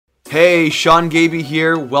Hey, Sean Gaby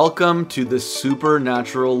here. Welcome to the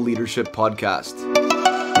Supernatural Leadership Podcast.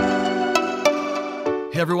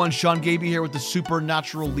 Hey everyone, Sean Gaby here with the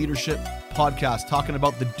Supernatural Leadership Podcast, talking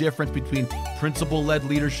about the difference between principle-led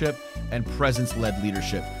leadership and presence-led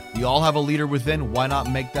leadership. We all have a leader within. Why not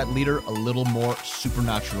make that leader a little more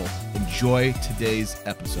supernatural? Enjoy today's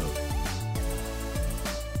episode.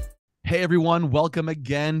 Hey everyone, welcome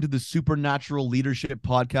again to the Supernatural Leadership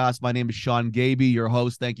Podcast. My name is Sean Gaby, your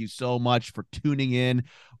host. Thank you so much for tuning in.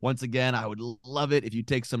 Once again, I would love it if you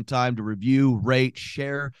take some time to review, rate,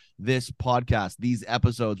 share this podcast, these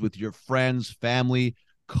episodes with your friends, family,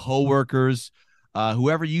 coworkers,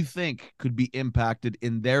 whoever you think could be impacted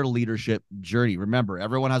in their leadership journey. Remember,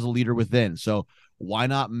 everyone has a leader within, so why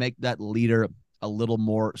not make that leader a little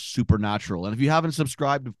more supernatural? And if you haven't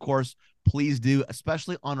subscribed, of course, please do,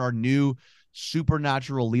 especially on our new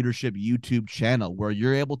Supernatural Leadership YouTube channel, where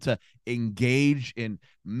you're able to engage in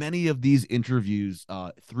many of these interviews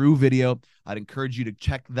through video. I'd encourage you to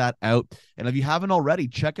check that out. And if you haven't already,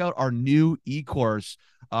 check out our new e-course,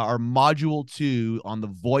 our Module 2 on the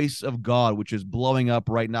voice of God, which is blowing up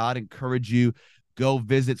right now. I'd encourage you, go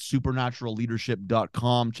visit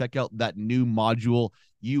supernaturalleadership.com. Check out that new module.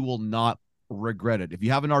 You will not regret it. If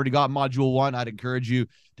you haven't already got Module 1, I'd encourage you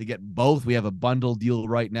to get both. We have a bundle deal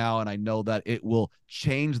right now, and I know that it will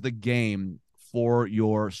change the game for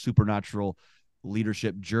your supernatural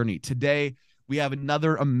leadership journey. Today, we have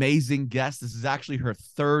another amazing guest. This is actually her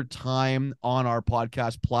third time on our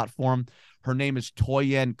podcast platform. Her name is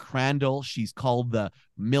Toyin Crandall. She's called the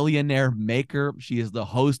Millionaire Maker. She is the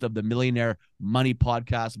host of the Millionaire Money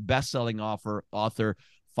Podcast, best-selling author,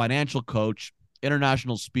 financial coach,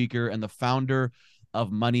 international speaker, and the founder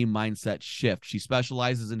of Money Mindset Shift. She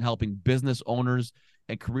specializes in helping business owners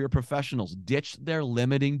and career professionals ditch their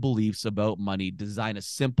limiting beliefs about money, design a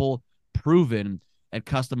simple, proven, and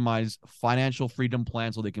customized financial freedom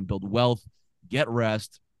plan so they can build wealth, get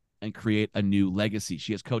rest, and create a new legacy.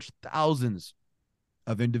 She has coached thousands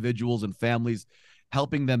of individuals and families,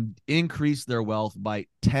 helping them increase their wealth by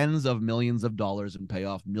tens of millions of dollars and pay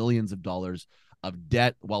off millions of dollars of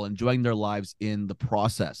debt while enjoying their lives in the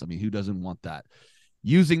process. I mean, who doesn't want that?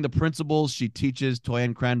 Using the principles she teaches,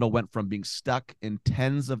 Toyin Crandall went from being stuck in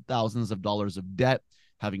tens of thousands of dollars of debt,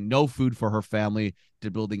 having no food for her family, to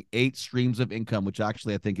building 8 streams of income, which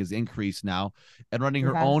actually I think is increased now, and running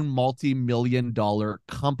her own multi-million-dollar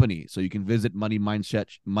company. So you can visit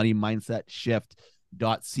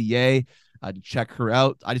moneymindset.shift.ca to check her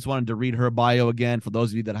out. I just wanted to read her bio again for those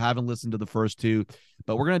of you that haven't listened to the first 2.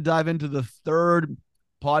 But we're going to dive into the third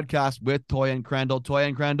podcast with Toyin Crandall.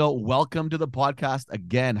 Toyin Crandall, welcome to the podcast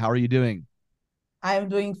again. How are you doing? I am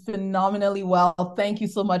doing phenomenally well. Thank you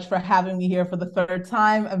so much for having me here for the third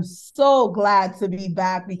time. I'm so glad to be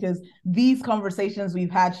back because these conversations we've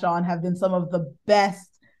had, Sean, have been some of the best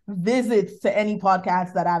visits to any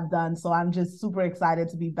podcast that I've done. So I'm just super excited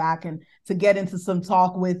to be back and to get into some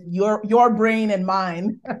talk with your brain and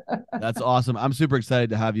mine. That's awesome. I'm super excited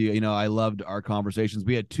to have you. You know, I loved our conversations.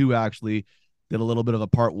 We had 2 actually, did a little bit of a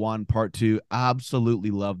part 1, part 2.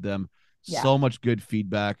 Absolutely loved them. Yeah. So much good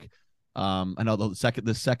feedback. I know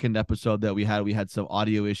the second episode that we had some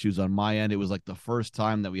audio issues on my end. It was like the first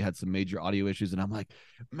time that we had some major audio issues, and I'm like,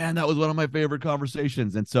 man, that was one of my favorite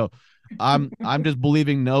conversations. And so I'm just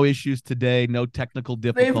believing no issues today, no technical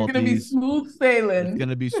difficulties. It's gonna be smooth sailing. It's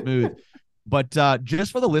gonna be smooth. But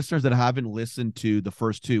just for the listeners that haven't listened to the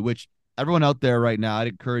first 2, which everyone out there right now, I'd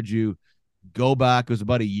encourage you, go back. It was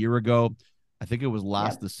about a year ago. I think it was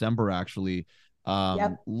last December actually.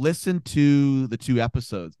 Listen to the 2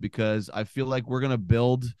 episodes, because I feel like we're gonna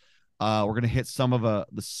hit some of a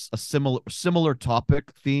similar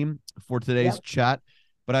topic theme for today's chat.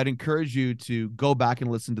 But I'd encourage you to go back and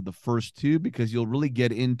listen to the first 2, because you'll really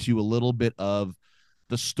get into a little bit of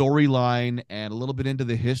the storyline and a little bit into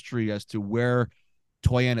the history as to where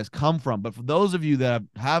Toyin has come from. But for those of you that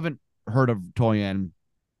haven't heard of Toyin,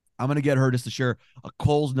 I'm going to get her just to share a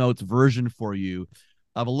Coles Notes version for you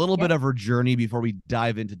of a little bit of her journey before we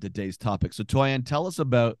dive into today's topic. So Toyin, tell us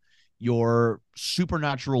about your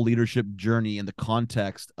supernatural leadership journey in the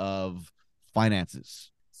context of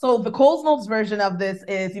finances. So the Coles Notes version of this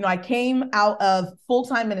is, I came out of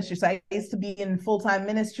full-time ministry. So I used to be in full-time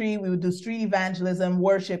ministry. We would do street evangelism,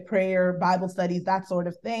 worship, prayer, Bible studies, that sort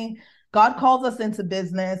of thing. God calls us into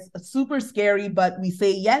business, super scary, but we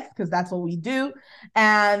say yes, because that's what we do,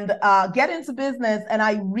 and get into business. And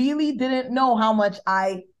I really didn't know how much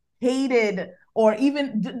I hated or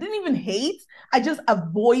even didn't even hate. I just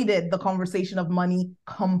avoided the conversation of money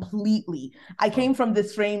completely. I came from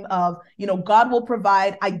this frame of, God will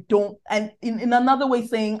provide. I don't, and in another way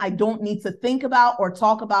saying, I don't need to think about or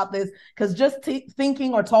talk about this, because just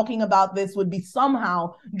thinking or talking about this would be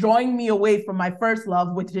somehow drawing me away from my first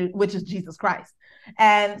love, which is Jesus Christ.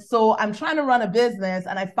 And so I'm trying to run a business,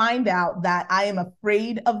 and I find out that I am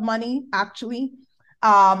afraid of money, actually.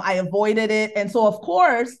 I avoided it. And so, of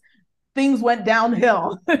course, things went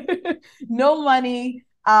downhill. No money.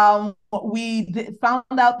 We found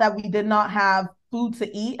out that we did not have food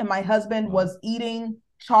to eat, and my husband was eating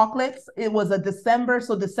chocolates. It was a December,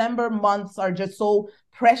 so December months are just so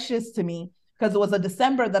precious to me, because it was a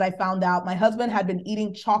December that I found out my husband had been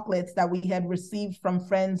eating chocolates that we had received from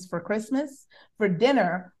friends for Christmas for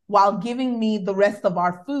dinner, while giving me the rest of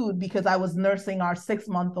our food because I was nursing our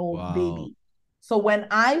 6-month-old baby. So when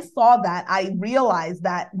I saw that, I realized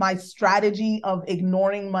that my strategy of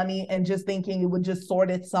ignoring money and just thinking it would just sort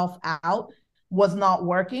itself out was not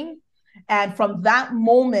working. And from that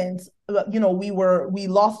moment, we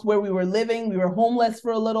lost where we were living. We were homeless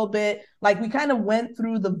for a little bit. Like, we kind of went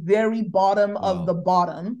through the very bottom of the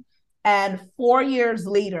bottom. And 4 years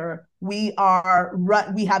later, we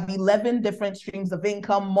have 11 different streams of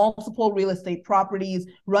income, multiple real estate properties,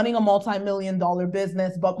 running a multi-million-dollar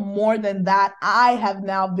business. But more than that, I have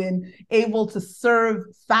now been able to serve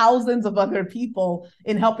thousands of other people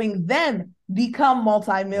in helping them become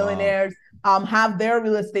multi-millionaires, have their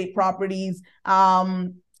real estate properties,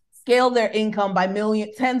 scale their income by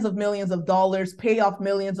tens of millions of dollars, pay off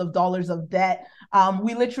millions of dollars of debt.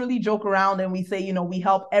 We literally joke around and we say, we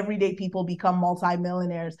help everyday people become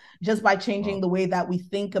multimillionaires just by changing the way that we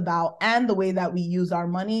think about and the way that we use our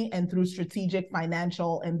money, and through strategic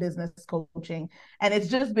financial and business coaching. And it's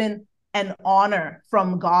just been an honor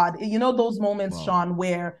from God. Those moments, Sean,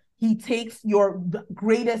 where he takes your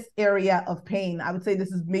greatest area of pain. I would say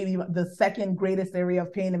this is maybe the second greatest area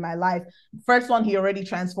of pain in my life. First one, he already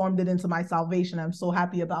transformed it into my salvation. I'm so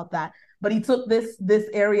happy about that. But he took this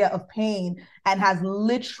area of pain and has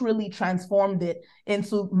literally transformed it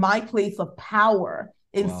into my place of power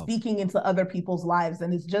in speaking into other people's lives.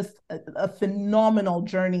 And it's just a phenomenal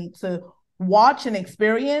journey to watch and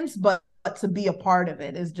experience, but to be a part of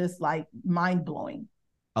it is just like mind-blowing.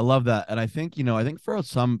 I love that. And I think, for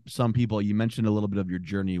some people, you mentioned a little bit of your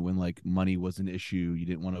journey when like money was an issue. You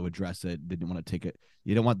didn't want to address it, didn't want to take it.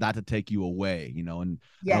 You didn't want that to take you away, and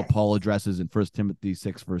yes. I know Paul addresses in 1 Timothy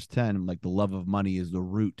 6, verse 10, like the love of money is the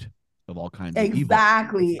root of all kinds of evil.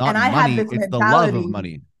 Exactly. And I had this it's mentality. The love of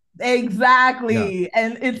money. Exactly. Yeah.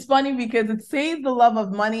 And it's funny because it says the love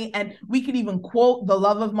of money, and we could even quote the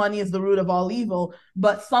love of money is the root of all evil.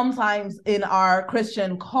 But sometimes in our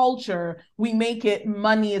Christian culture, we make it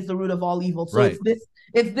money is the root of all evil. So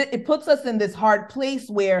it puts us in this hard place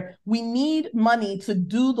where we need money to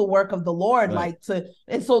do the work of the Lord. Right.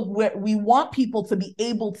 And so we want people to be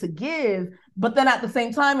able to give, but then at the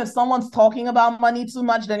same time, if someone's talking about money too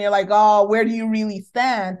much, then you're like, oh, where do you really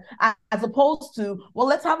stand? As opposed to, well,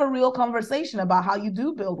 let's have a real conversation about how you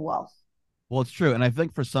do build wealth. Well, it's true. And I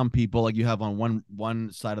think for some people, like you have on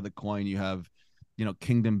one side of the coin, you have,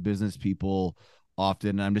 kingdom business people often,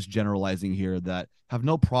 and I'm just generalizing here, that have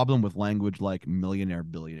no problem with language like millionaire,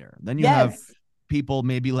 billionaire. Then you have people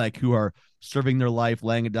maybe like who are serving their life,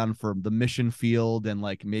 laying it down for the mission field, and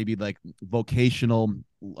like maybe like vocational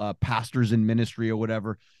pastors in ministry or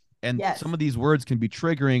whatever. And some of these words can be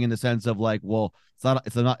triggering in the sense of like, well,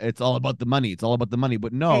 it's all about the money. It's all about the money.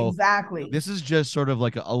 But no, exactly. This is just sort of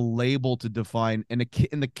like a label to define in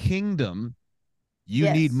the kingdom,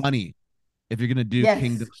 you need money if you're going to do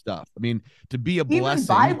kingdom stuff. I mean, to be a blessing.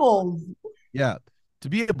 Even Bibles. Yeah. To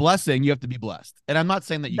be a blessing, you have to be blessed. And I'm not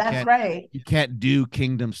saying that you can't do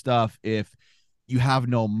kingdom stuff if you have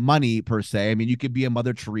no money per se. I mean, you could be a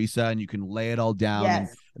Mother Teresa and you can lay it all down, and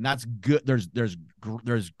that's good.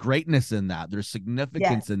 There's greatness in that. There's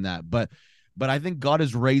significance in that. But I think God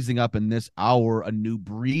is raising up in this hour a new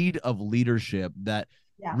breed of leadership that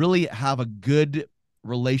really have a good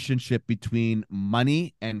relationship between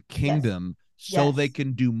money and kingdom, so they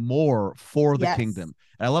can do more for the kingdom.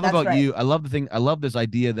 And I love about you. I love this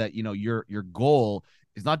idea that, your goal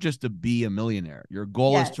is not just to be a millionaire. Your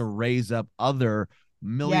goal is to raise up other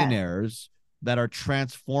millionaires that are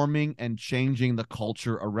transforming and changing the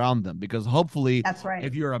culture around them. Because hopefully,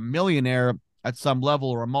 if you're a millionaire at some level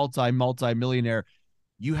or a multi-millionaire,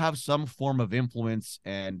 you have some form of influence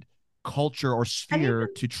and culture or sphere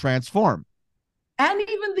to transform. and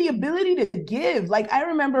even the ability to give. Like, I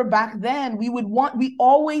remember back then we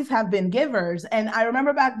always have been givers. And I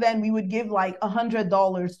remember back then we would give like $100,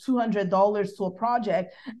 $200 to a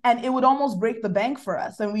project, and it would almost break the bank for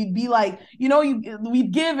us. And we'd be like,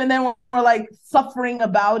 we'd give, and then we're like suffering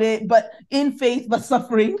about it, but in faith, but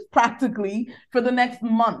suffering practically for the next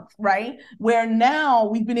month, right? Where now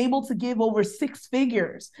we've been able to give over 6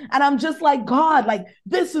 figures. And I'm just like, God, like,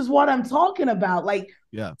 this is what I'm talking about. Like,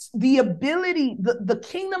 yeah, the ability, the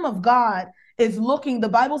kingdom of God is looking. The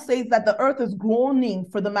Bible says that the earth is groaning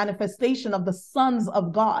for the manifestation of the sons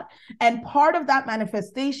of God. And part of that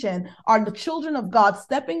manifestation are the children of God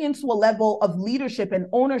stepping into a level of leadership and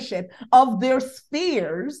ownership of their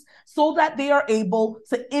spheres so that they are able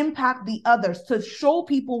to impact the others, to show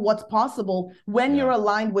people what's possible when you're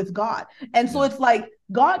aligned with God. And so it's like,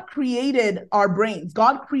 God created our brains.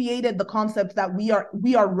 God created the concepts that we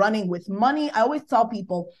are running with. Money, I always tell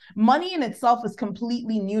people, money in itself is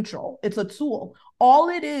completely neutral. It's a tool. All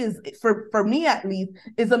it is, for me at least,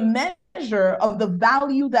 is a measure of the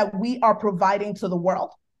value that we are providing to the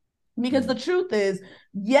world. Because the truth is,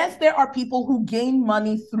 yes, there are people who gain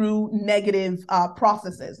money through negative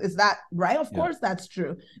processes. Is that right? Of course, that's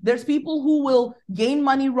true. There's people who will gain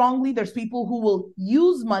money wrongly. There's people who will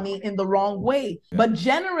use money in the wrong way. But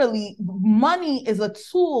generally, money is a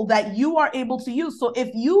tool that you are able to use. So if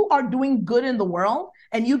you are doing good in the world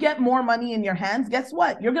and you get more money in your hands, guess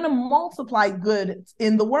what? You're going to multiply good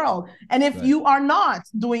in the world. And if you are not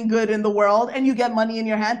doing good in the world and you get money in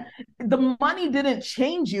your hand, the money didn't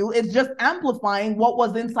change you. It's just amplifying what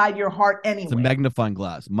was inside your heart anyway. It's a magnifying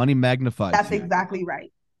glass. Money magnifies. That's exactly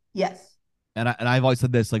right. Yes. And I've always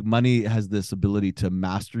said this, like, money has this ability to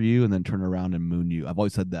master you and then turn around and moon you. I've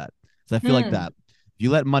always said that. So I feel like that. If you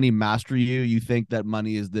let money master you, you think that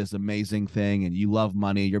money is this amazing thing and you love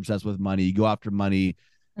money, you're obsessed with money, you go after money.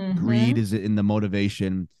 Greed is in the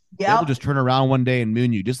motivation. It will just turn around one day and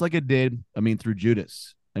moon you, just like it did, through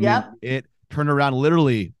Judas. Mean, it turned around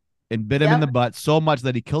literally and bit him in the butt so much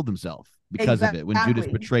that he killed himself because of it. When Judas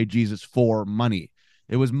betrayed Jesus for money,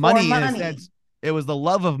 it was money in a sense. It was the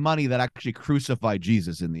love of money that actually crucified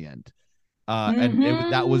Jesus in the end. And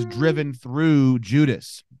that was driven through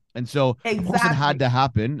Judas. And so of course it had to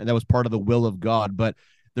happen. And that was part of the will of God. But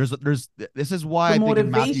this is why I think in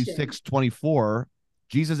Matthew 6:24,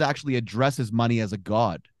 Jesus actually addresses money as a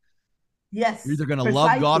God. Yes. You're either going to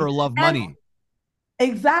love God or love money.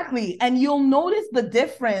 Exactly. And you'll notice the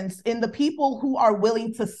difference in the people who are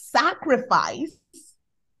willing to sacrifice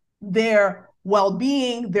their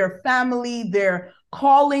well-being, their family, their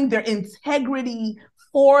calling, their integrity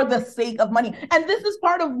for the sake of money. And this is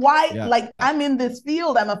part of why, I'm in this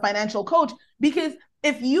field, I'm a financial coach, because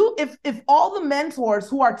if all the mentors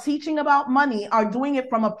who are teaching about money are doing it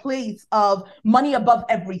from a place of money above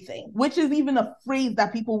everything, which is even a phrase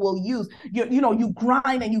that people will use, you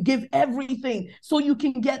grind and you give everything so you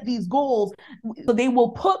can get these goals. So they will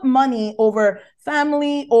put money over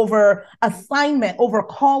family, over assignment, over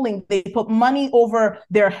calling. They put money over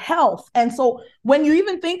their health. And so when you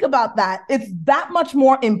even think about that, it's that much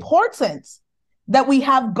more important that we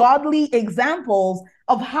have godly examples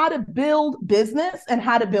of how to build business and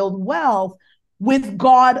how to build wealth with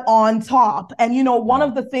God on top. And, one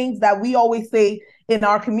of the things that we always say in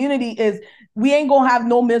our community is we ain't gonna have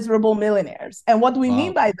no miserable millionaires. And what do we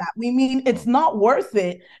mean by that? We mean it's not worth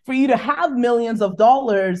it for you to have millions of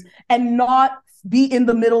dollars and not be in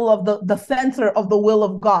the middle of the center of the will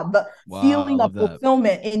of God, the feeling of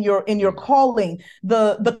fulfillment in your calling,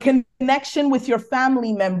 the connection with your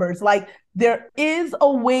family members. Like, there is a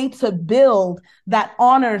way to build that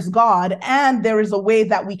honors God, and there is a way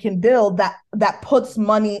that we can build that puts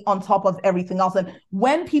money on top of everything else. And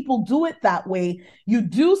when people do it that way, you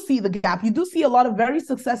do see the gap. You do see a lot of very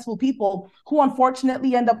successful people who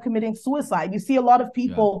unfortunately end up committing suicide. You see a lot of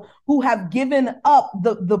people who have given up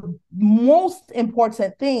the most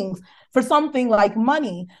important things for something like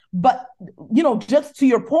money. But, just to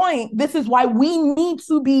your point, this is why we need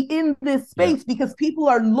to be in this space, because people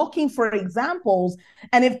are looking for examples.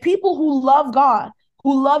 And if people who love God,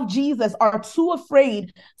 who love Jesus, are too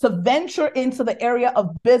afraid to venture into the area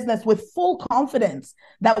of business with full confidence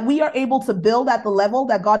that we are able to build at the level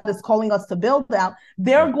that God is calling us to build out,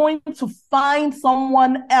 they're going to find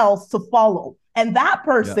someone else to follow. And that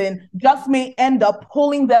person just may end up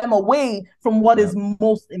pulling them away from what is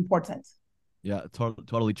most important. Yeah,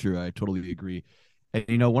 totally true. I totally agree.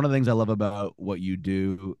 And, one of the things I love about what you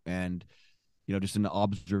do, and, just an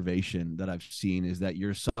observation that I've seen, is that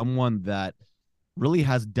you're someone that really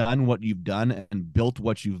has done what you've done and built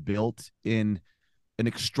what you've built in an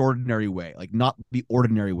extraordinary way, like not the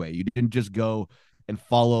ordinary way. You didn't just go and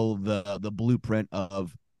follow the blueprint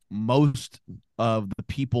of most of the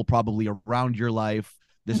people probably around your life.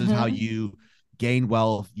 This is how you gain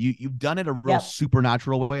wealth. You've done it a real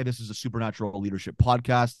supernatural way. This is a supernatural leadership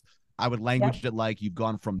podcast. I would language it like you've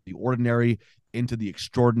gone from the ordinary into the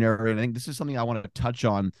extraordinary. And I think this is something I want to touch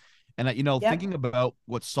on. And, thinking about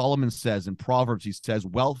what Solomon says in Proverbs, he says,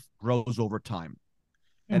 wealth grows over time.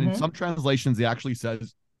 And in some translations, he actually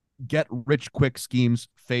says, get rich quick schemes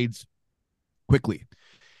fades quickly.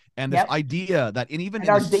 And this idea that even in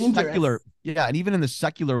the secular, and even in the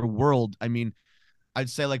secular world, I mean, I'd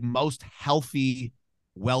say like most healthy,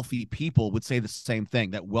 wealthy people would say the same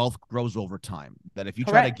thing, that wealth grows over time. That if you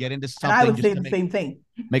try to get into something, and I would say the same thing,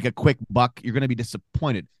 make a quick buck, you're going to be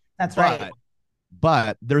disappointed. That's right.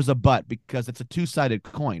 But there's a but, because it's a two-sided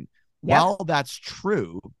coin. While that's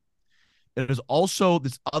true, there's also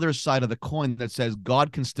this other side of the coin that says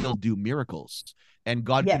God can still do miracles, and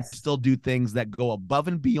God can still do things that go above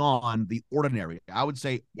and beyond the ordinary. I would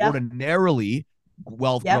say ordinarily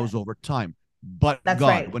wealth grows over time. But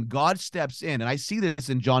when God steps in, and I see this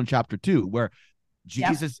in John chapter 2, where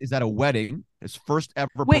Jesus is at a wedding, his first ever.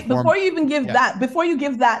 Wait, before you even give that,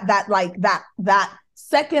 that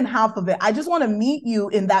second half of it, I just want to meet you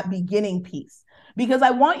in that beginning piece, because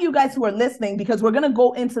I want you guys who are listening, because we're going to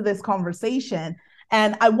go into this conversation,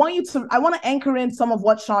 and I want to anchor in some of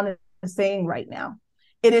what Sean is saying right now.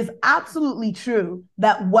 It is absolutely true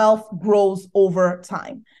that wealth grows over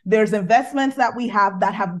time. There's investments that we have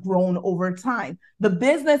that have grown over time. The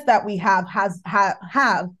business that we have has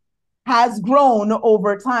grown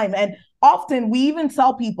over time. And often we even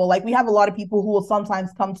tell people, like, we have a lot of people who will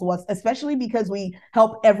sometimes come to us, especially because we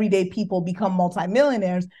help everyday people become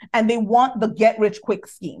multimillionaires, and they want the get rich quick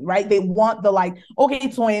scheme, right? They want the like, okay,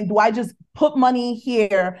 Toyin, do I just put money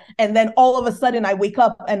here and then all of a sudden I wake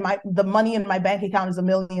up and the money in my bank account is $1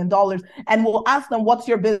 million? And we'll ask them, what's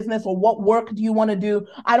your business, or what work do you want to do?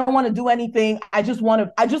 I don't want to do anything. I just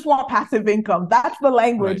want passive income. That's the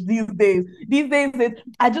language these days. These days it's,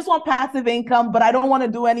 I just want passive income, but I don't want to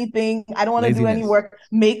do anything. I don't want to do any work.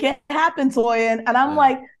 Make it happen, Toyin. And I'm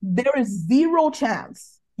like, there is zero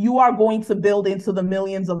chance you are going to build into the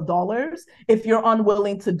millions of dollars if you're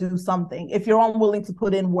unwilling to do something, if you're unwilling to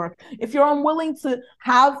put in work, if you're unwilling to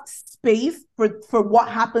have space for what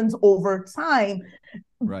happens over time.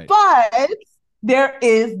 Right. But there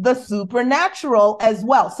is the supernatural as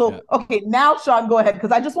well. So, okay, now Sean, go ahead,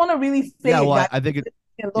 because I just want to really say that I think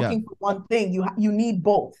looking for one thing, you need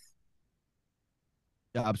both.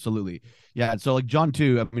 Yeah, absolutely. Yeah. And so like John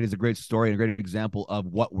 2, I mean, is a great story and a great example of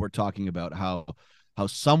what we're talking about, how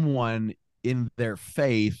someone in their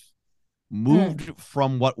faith moved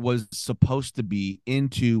from what was supposed to be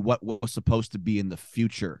into what was supposed to be in the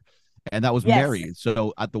future. And that was Mary.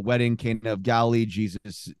 So at the wedding, Cana of Galilee, Jesus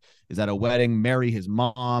is at a wedding. Mary, his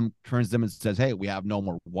mom, turns to them and says, hey, we have no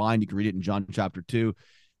more wine. You can read it in John chapter 2.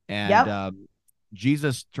 And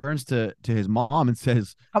Jesus turns to his mom and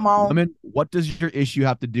says, come on, woman, what does your issue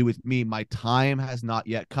have to do with me? My time has not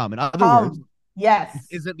yet come. In other words,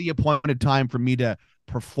 is it the appointed time for me to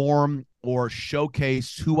perform or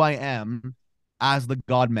showcase who I am as the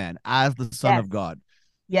God-man, as the Son of God,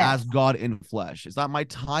 as God in flesh? It's not my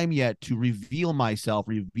time yet to reveal myself,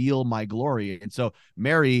 reveal my glory. And so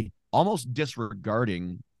Mary, almost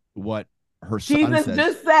disregarding what her son Jesus says,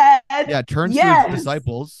 just said, turns to his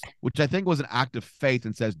disciples, which I think was an act of faith,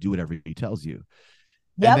 and says, do whatever he tells you.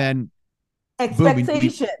 And then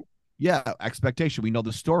expectation. Expectation. We know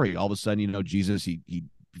the story. All of a sudden, Jesus, he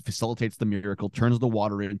facilitates the miracle, turns the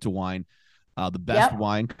water into wine, the best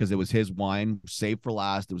wine, because it was his wine, saved for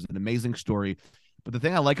last. It was an amazing story. But the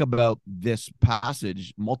thing I like about this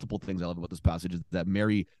passage, multiple things I love about this passage, is that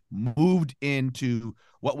Mary moved into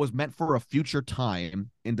what was meant for a future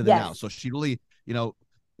time into the now. So she really,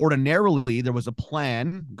 ordinarily there was a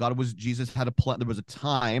plan. Jesus had a plan. There was a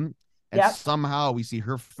time. And somehow we see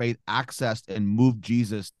her faith accessed and moved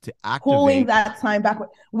Jesus to activate. Pulling that time backward.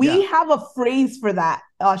 We have a phrase for that,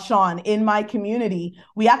 Sean, in my community.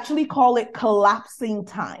 We actually call it collapsing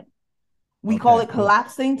time. We call it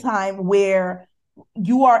collapsing time, where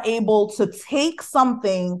you are able to take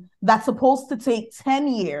something that's supposed to take 10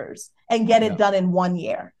 years and get it done in 1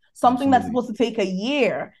 year. Something that's supposed to take a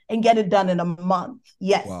year and get it done in a month.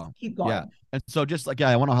 Yes. Wow. Keep going. Yeah. And so just like,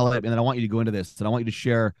 I want to highlight, and then I want you to go into this, and I want you to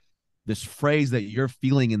share this phrase that you're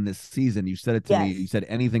feeling in this season. You said it to me. You said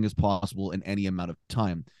anything is possible in any amount of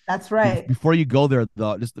time. That's right. Before you go there,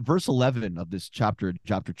 just the verse 11 of this chapter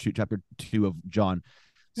 2 of John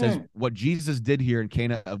says, what Jesus did here in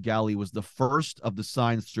Cana of Galilee was the first of the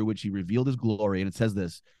signs through which he revealed his glory. And it says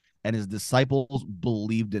this, and his disciples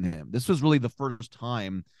believed in him. This was really the first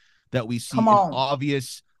time that we see Come an on.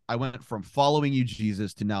 obvious, I went from following you,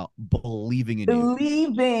 Jesus, to now believing in you.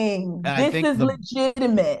 Believing. And I This think is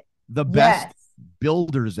legitimate. the best Yes.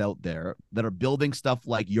 builders out there that are building stuff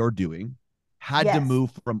like you're doing had to Yes.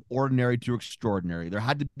 move from ordinary to extraordinary. There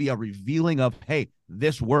had to be a revealing of, hey,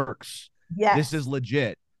 this works. Yes. This is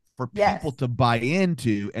legit, for Yes. people to buy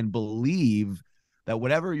into and believe that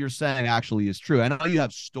whatever you're saying actually is true. I know you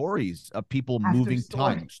have stories of people After moving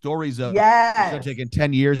story. time, stories of it should Yes. have taken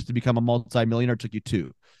 10 years to become a multimillionaire, took you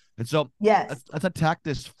 2. And so Yes. let's attack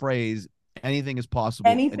this phrase, anything is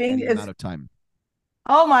possible in Anything any is. amount of time.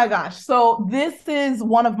 Oh my gosh. So this is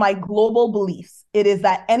one of my global beliefs. It is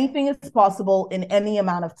that anything is possible in any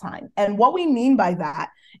amount of time. And what we mean by that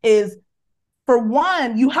is, for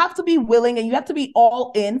one, you have to be willing and you have to be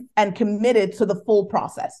all in and committed to the full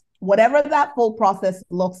process, whatever that full process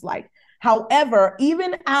looks like. However,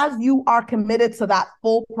 even as you are committed to that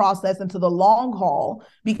full process and to the long haul,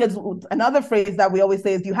 because another phrase that we always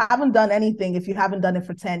say is, you haven't done anything if you haven't done it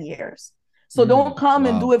for 10 years. So don't come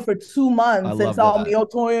and do it for 2 months and tell me, oh,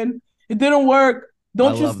 Toyin, it didn't work.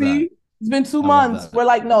 Don't you see? It's been 2 months. We're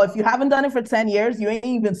like, no, if you haven't done it for 10 years, you ain't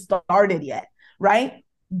even started yet, right?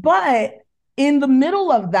 But in the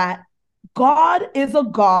middle of that, God is a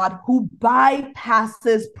God who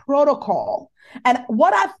bypasses protocol. And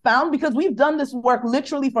what I've found, because we've done this work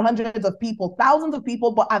literally for hundreds of people, thousands of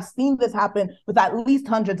people, but I've seen this happen with at least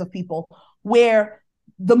hundreds of people, where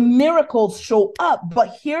the miracles show up.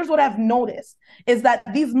 But here's what I've noticed is that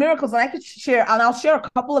these miracles, and I could share, and I'll share a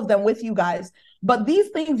couple of them with you guys, but these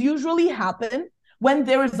things usually happen when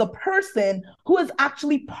there is a person who is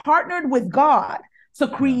actually partnered with God to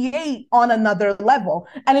create on another level.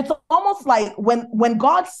 And it's almost like when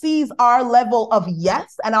God sees our level of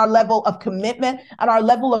yes and our level of commitment and our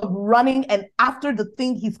level of running and after the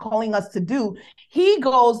thing he's calling us to do, he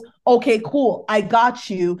goes, okay, cool, I got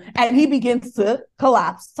you. And he begins to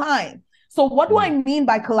collapse time. So what do I mean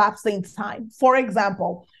by collapsing time? For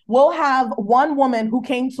example, we'll have one woman who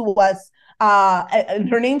came to us, and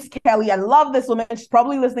her name's Kelly. I love this woman. She's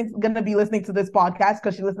probably going to be listening to this podcast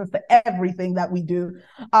because she listens to everything that we do.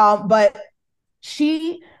 But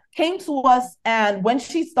she came to us, and when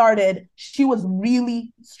she started, she was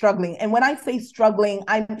really struggling. And when I say struggling,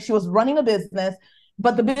 she was running a business,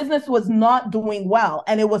 but the business was not doing well.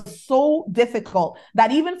 And it was so difficult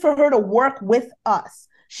that even for her to work with us,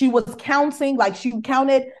 she was counting, like she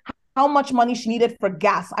counted how much money she needed for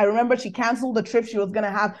gas. I remember she canceled the trip she was going to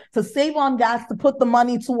have to save on gas to put the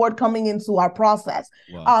money toward coming into our process.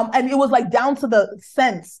 Wow. And it was like down to the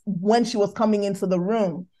cents when she was coming into the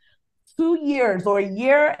room. 2 years or a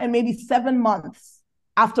year and maybe 7 months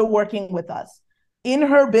after working with us in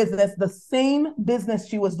her business, the same business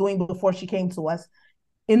she was doing before she came to us,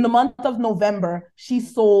 in the month of November, she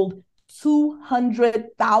sold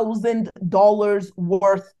 $200,000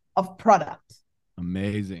 worth of product.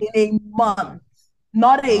 Amazing. In a month,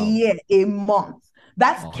 not a year, a month.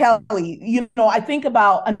 That's awesome. Kelly. You know, I think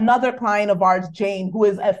about another client of ours, Jane, who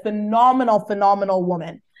is a phenomenal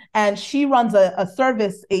woman. And she runs a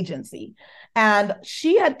service agency. And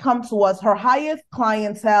she had come to us, her highest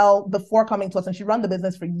clientele before coming to us, and she ran the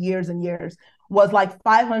business for years and years, was like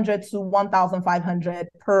 500 to 1,500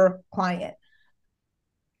 per client.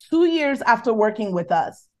 2 years after working with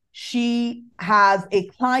us, she has a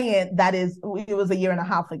client that is, it was a year and a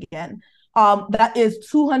half again, that is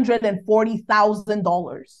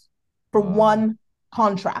 $240,000 for one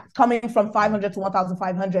contract, coming from 500 to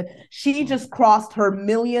 1,500. She just crossed her $1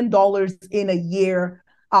 million in a year,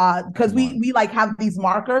 because we like have these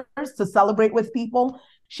markers to celebrate with people.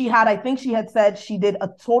 She had, I think she had said she did a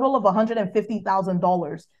total of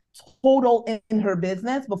 $150,000 total in her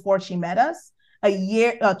business before she met us.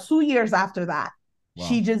 2 years after that,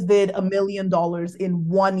 she just did $1 million in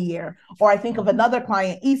 1 year. Or I think of another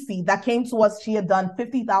client, Isi, that came to us. She had done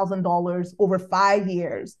 $50,000 over 5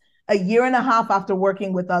 years. A year and a half after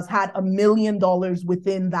working with us, had $1 million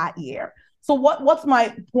within that year. So what's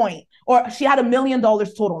my point? Or she had $1 million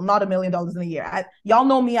total, not $1 million in a year. Y'all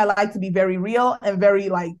know me, I like to be very real and very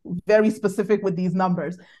specific with these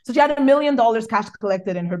numbers. So she had $1 million cash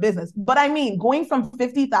collected in her business. But I mean, going from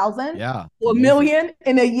 50,000 to $1 million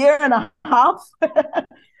in a year and a half,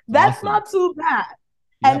 that's not too bad.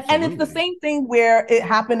 And it's the same thing where it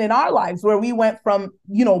happened in our lives, where we went from,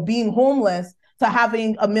 being homeless to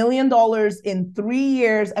having $1 million in 3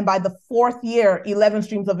 years. And by the 4th year, 11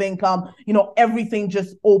 streams of income, everything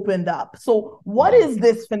just opened up. So what is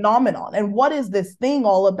this phenomenon? And what is this thing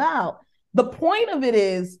all about? The point of it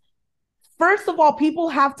is, first of all, people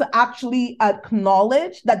have to actually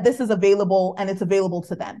acknowledge that this is available and it's available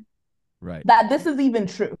to them. Right. that this is even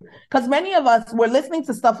true. Because many of us, we're listening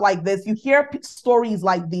to stuff like this, you hear stories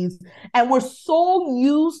like these, and we're so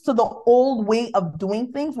used to the old way of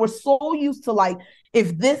doing things. We're so used to like,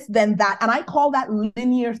 if this, then that. And I call that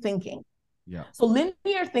linear thinking. Yeah. So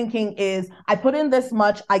linear thinking is I put in this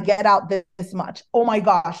much, I get out this much. Oh my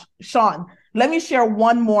gosh, Sean, let me share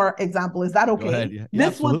one more example. Is that okay? Go ahead. Yeah.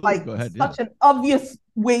 This was like such an obvious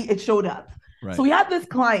way it showed up. Right. So we had this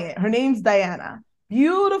client, her name's Diana,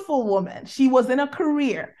 beautiful woman. She was in a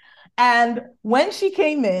career. And when she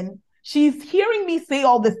came in, she's hearing me say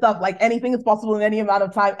all this stuff, like anything is possible in any amount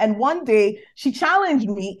of time. And one day she challenged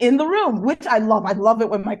me in the room, which I love. I love it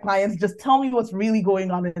when my clients just tell me what's really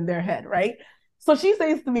going on in their head, right? So she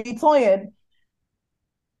says to me, Toyin,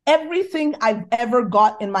 everything I've ever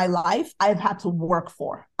got in my life, I've had to work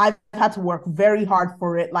for. I've had to work very hard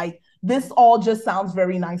for it. Like, this all just sounds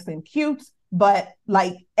very nice and cute, but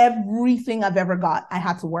like everything I've ever got, I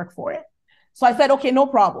had to work for it. So I said, okay, no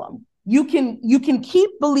problem. You can keep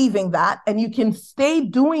believing that and you can stay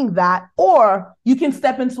doing that, or you can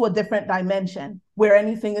step into a different dimension where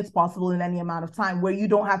anything is possible in any amount of time, where you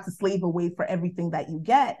don't have to slave away for everything that you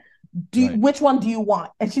get. Which one do you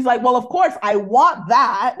want? And she's like, well, of course I want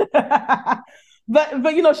that.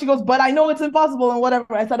 but you know, she goes, but I know it's impossible and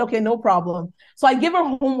whatever. I said, okay, no problem. So I give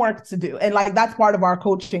her homework to do. And like, that's part of our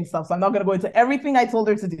coaching stuff. So I'm not going to go into everything I told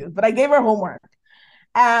her to do, but I gave her homework.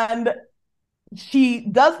 And she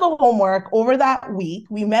does the homework over that week.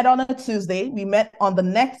 We met on a Tuesday. We met on the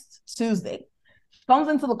next Tuesday. She comes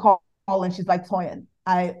into the call and she's like, Toyin,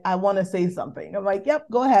 I want to say something. I'm like, yep,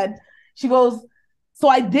 go ahead. She goes, so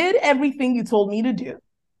I did everything you told me to do.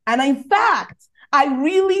 And in fact, I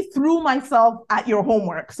really threw myself at your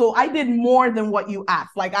homework. So I did more than what you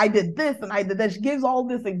asked. Like, I did this and I did that. She gives all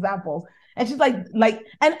these examples. And she's like,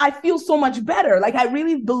 and I feel so much better. Like, I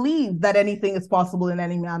really believe that anything is possible in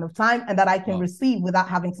any amount of time and that I can receive without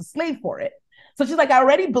having to slave for it. So she's like, I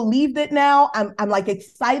already believed it now. I'm like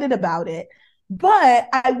excited about it. But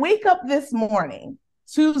I wake up this morning,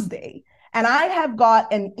 Tuesday, and I have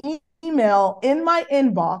got an email in my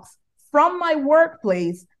inbox from my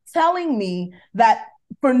workplace telling me that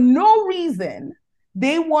for no reason,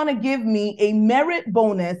 they want to give me a merit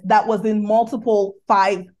bonus that was in multiple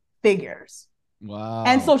 5 figures. Wow.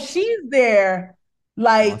 And so she's there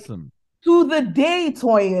like, awesome. To the day,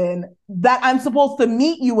 Toyin, that I'm supposed to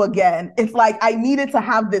meet you again. It's like I needed to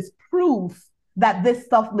have this proof that this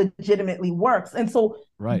stuff legitimately works. And so,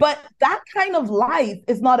 but that kind of life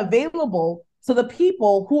is not available to the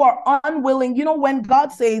people who are unwilling. You know, when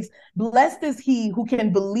God says, blessed is he who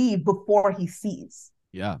can believe before he sees.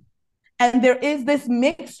 Yeah. And there is this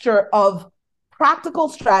mixture of practical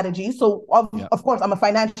strategy. So of course, I'm a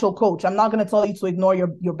financial coach. I'm not going to tell you to ignore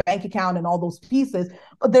your bank account and all those pieces,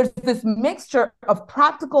 but there's this mixture of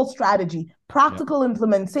practical strategy, practical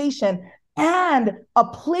implementation, and a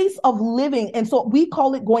place of living. And so we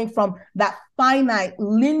call it going from that finite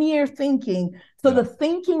linear thinking to the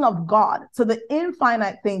thinking of God, to the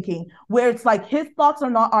infinite thinking, where it's like his thoughts are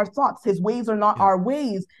not our thoughts, his ways are not our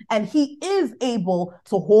ways. And he is able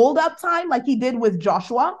to hold up time like he did with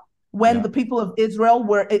Joshua. When the people of Israel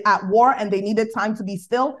were at war and they needed time to be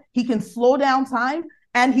still, he can slow down time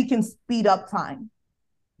and he can speed up time.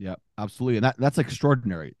 Yeah, absolutely. And that's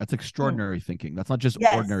extraordinary. That's extraordinary thinking. That's not just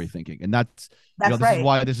ordinary thinking. And that's this is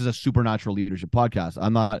why this is a supernatural leadership podcast.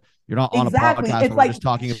 You're not on a podcast where we're just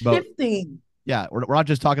talking about Yeah, we're not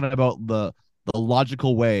just talking about the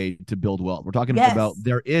logical way to build wealth. We're talking about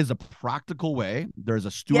there is a practical way. There's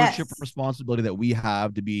a stewardship responsibility that we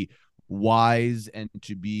have to be wise and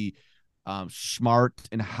to be smart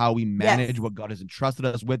in how we manage what God has entrusted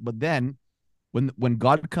us with. But then when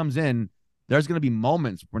God comes in, there's going to be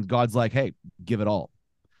moments when God's like, hey, give it all.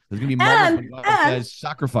 There's going to be moments when God says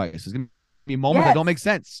sacrifice. There's going to be moments that don't make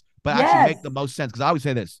sense, but actually make the most sense. Because I always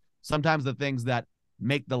say this, sometimes the things that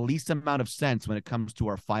make the least amount of sense when it comes to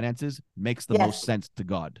our finances makes the most sense to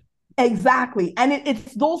God. Exactly. And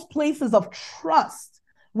it's those places of trust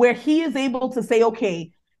where he is able to say,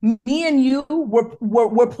 okay, me and you,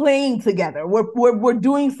 we're playing together. We're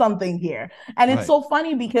doing something here. And it's so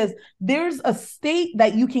funny because there's a state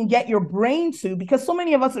that you can get your brain to, because so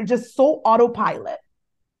many of us are just so autopilot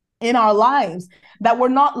in our lives that we're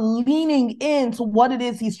not leaning into what it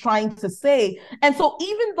is he's trying to say. And so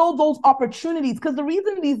even though those opportunities, because the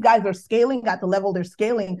reason these guys are scaling at the level they're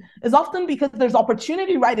scaling is often because there's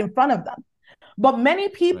opportunity right in front of them. But many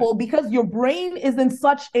people, because your brain is in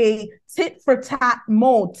such a tit for tat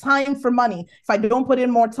mode, time for money. If I don't put in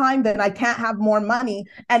more time, then I can't have more money.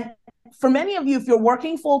 And for many of you, if you're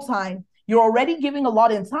working full time, You're already giving a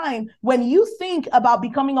lot in time. When you think about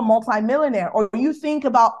becoming a multimillionaire or you think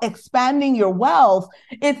about expanding your wealth,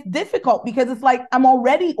 it's difficult because it's like, I'm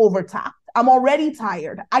already overtaxed. I'm already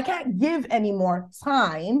tired. I can't give any more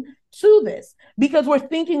time to this because we're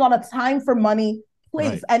thinking on a time for money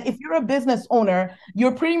place. Right. And if you're a business owner,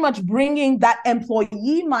 you're pretty much bringing that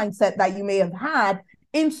employee mindset that you may have had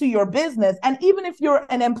into your business. And even if you're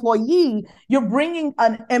an employee, you're bringing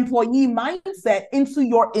an employee mindset into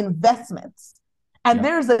your investments. And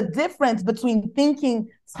there's a difference between thinking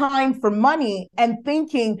time for money and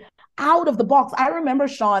thinking out of the box. I remember,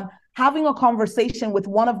 Sean, having a conversation with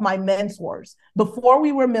one of my mentors before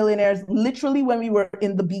we were millionaires, literally when we were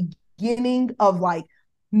in the beginning of like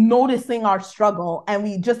noticing our struggle. And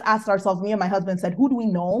we just asked ourselves, me and my husband said, who do we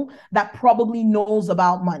know that probably knows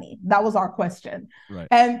about money? That was our question. Right.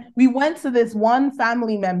 And we went to this one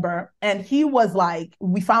family member and he was like,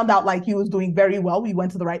 we found out like he was doing very well. We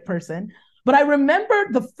went to the right person. But I remember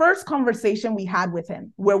the first conversation we had with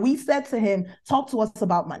him where we said to him, talk to us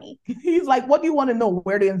about money. He's like, what do you want to know?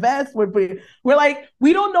 Where to invest? We're like,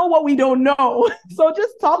 we don't know what we don't know. So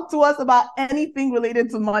just talk to us about anything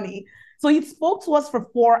related to money. So he spoke to us for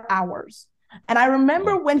 4 hours. And I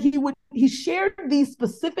remember when he shared these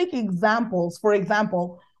specific examples, for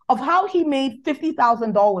example, of how he made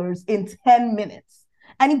 $50,000 in 10 minutes.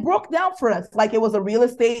 And he broke down for us like it was a real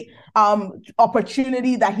estate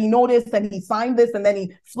opportunity that he noticed and he signed this and then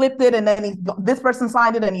he flipped it and then this person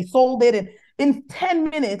signed it and he sold it. And in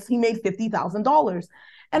 10 minutes, he made $50,000.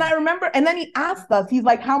 And I remember, and then he asked us, he's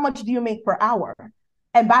like, how much do you make per hour?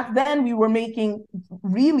 And back then we were making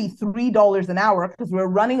really $3 an hour because we were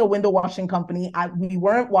running a window washing company. We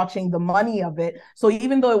weren't watching the money of it. So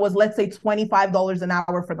even though it was, let's say, $25 an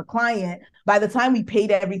hour for the client, by the time we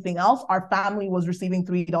paid everything else, our family was receiving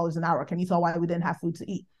 $3 an hour. Can you tell why we didn't have food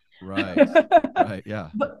to eat? Right. Right. Yeah.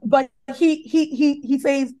 But he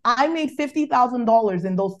says, I made $50,000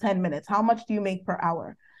 in those 10 minutes. How much do you make per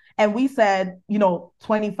hour? And we said,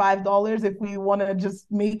 $25 if we want to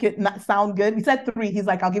just make it not sound good. We said 3. He's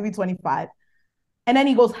like, I'll give you 25. And then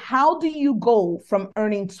he goes, how do you go from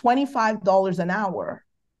earning $25 an hour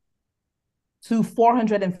to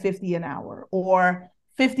 $450 an hour or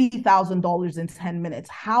 $50,000 in 10 minutes?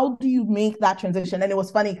 How do you make that transition? And it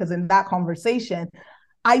was funny because in that conversation,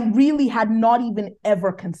 I really had not even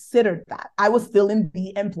ever considered that. I was still in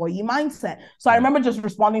the employee mindset. So I remember just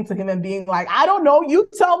responding to him and being like, I don't know, you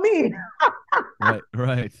tell me.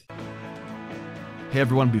 Right. Hey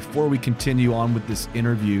everyone, before we continue on with this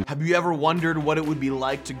interview, have you ever wondered what it would be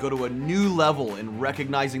like to go to a new level in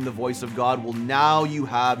recognizing the voice of God? Well, now you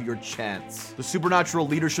have your chance. The Supernatural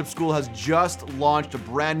Leadership School has just launched a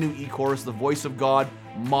brand new e-course, The Voice of God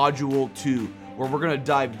Module 2. Where we're going to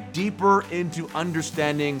dive deeper into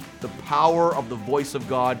understanding the power of the voice of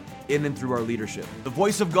God in and through our leadership. The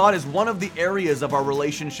voice of God is one of the areas of our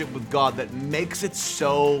relationship with God that makes it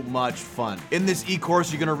so much fun. In this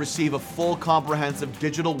e-course, you're going to receive a full comprehensive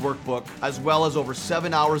digital workbook, as well as over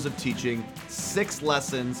 7 hours of teaching, 6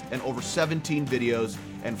 lessons, and over 17 videos,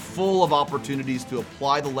 and full of opportunities to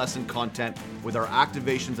apply the lesson content with our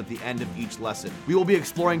activations at the end of each lesson. We will be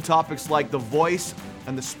exploring topics like the voice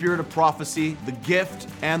and the spirit of prophecy, the gift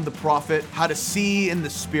and the prophet, how to see in the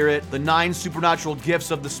spirit, the 9 supernatural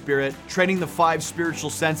gifts of the spirit, training the 5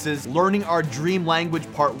 spiritual senses, learning our dream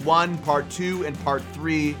language part 1, part 2, and part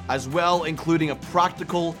 3, as well including a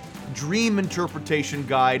practical dream interpretation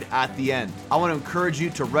guide at the end. I want to encourage you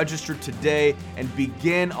to register today and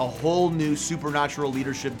begin a whole new supernatural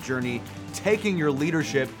leadership journey, taking your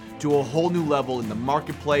leadership to a whole new level in the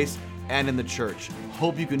marketplace and in the church.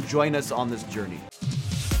 Hope you can join us on this journey.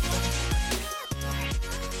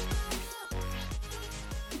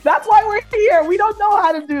 That's why we're here. We don't know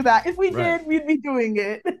how to do that. If we did, we'd be doing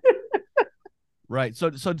it. Right.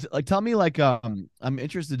 So like, tell me, like, I'm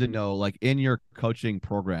interested to know, like, in your coaching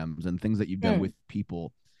programs and things that you've done with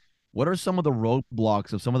people, what are some of the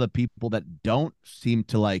roadblocks of some of the people that don't seem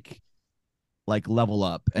to like level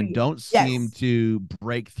up and don't seem to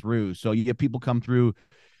break through? So you get people come through,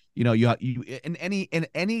 you in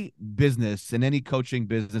any business, in any coaching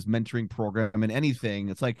business, mentoring program, in anything,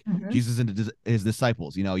 it's like Jesus and his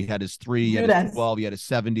disciples. He had his 3, he had his 12, he had his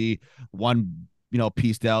 70, one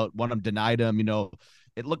pieced out, one of them denied him.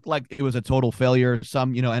 It looked like it was a total failure.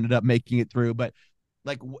 Some, ended up making it through. But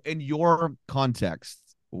like, in your context,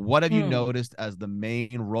 what have you noticed as the main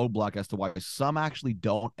roadblock as to why some actually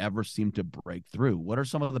don't ever seem to break through? What are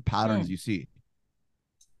some of the patterns you see?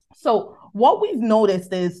 So what we've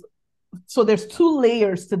noticed is, so there's 2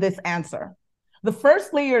 layers to this answer. The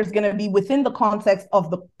first layer is going to be within the context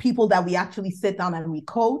of the people that we actually sit down and we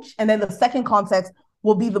coach. And then the second context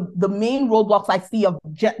will be the main roadblocks I see of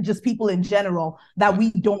just people in general that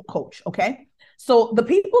we don't coach. Okay. So the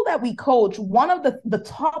people that we coach, one of the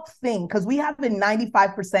top thing, because we have a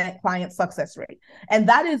 95% client success rate, and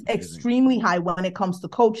that is extremely high when it comes to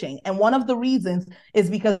coaching. And one of the reasons is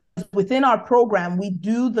because within our program, we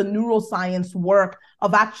do the neuroscience work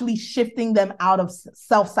of actually shifting them out of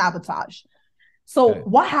self-sabotage. So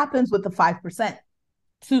what happens with the 5%?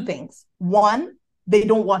 Two things. One, they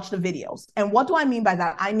don't watch the videos. And what do I mean by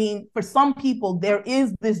that? I mean, for some people, there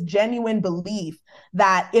is this genuine belief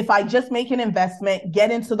that if I just make an investment,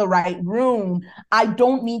 get into the right room, I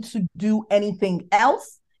don't need to do anything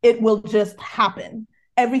else. It will just happen.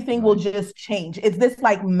 Everything will just change. It's this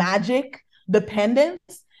like magic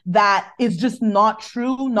dependence that is just not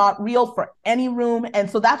true, not real for any room. And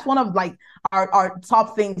so that's one of like our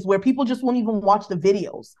top things where people just won't even watch the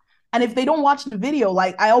videos. And if they don't watch the video,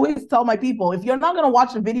 like I always tell my people, if you're not going to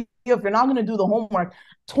watch the video, if you're not going to do the homework,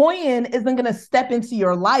 Toyin isn't going to step into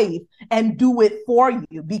your life and do it for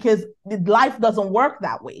you, because life doesn't work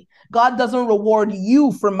that way. God doesn't reward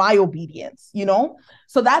you for my obedience, you know?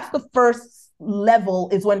 So that's the first level,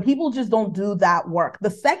 is when people just don't do that work. The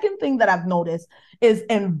second thing that I've noticed is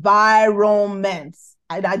environments.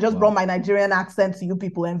 I just brought my Nigerian accent to you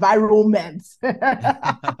people. Environments.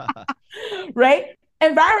 Right?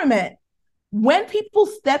 Environment. When people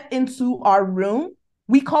step into our room,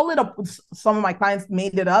 we call it some of my clients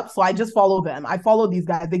made it up, so I just follow them. I follow these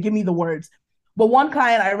guys. They give me the words. But one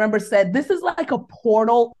client I remember said, this is like a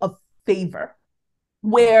portal of favor,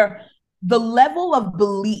 where the level of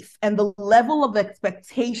belief and the level of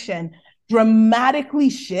expectation dramatically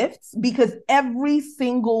shifts, because every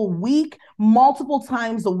single week, multiple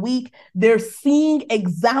times a week, they're seeing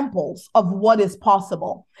examples of what is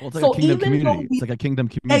possible. Well, it's like so a kingdom community. It's like a kingdom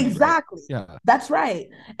community. Exactly. Right? Yeah. That's right.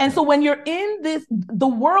 And so when you're in this, the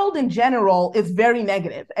world in general is very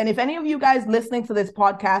negative. And if any of you guys listening to this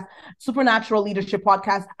podcast, Supernatural Leadership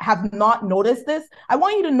Podcast, have not noticed this, I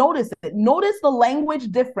want you to notice it. Notice the language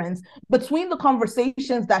difference between the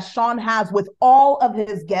conversations that Sean has with all of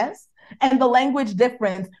his guests and the language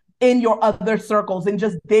difference in your other circles, in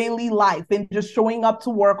just daily life, in just showing up to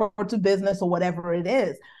work or to business or whatever it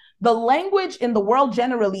is. The language in the world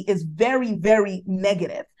generally is very, very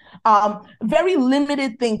negative. Very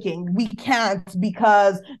limited thinking. We can't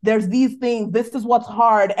because there's these things. This is what's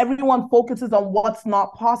hard. Everyone focuses on what's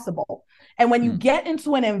not possible. And when you get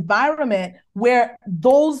into an environment where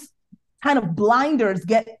those kind of blinders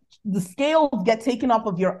the scales get taken off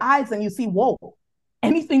of your eyes and you see, whoa,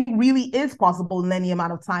 anything really is possible in any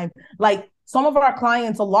amount of time. Like some of our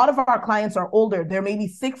clients, a lot of our clients are older. They're maybe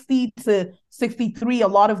 60 to 63, a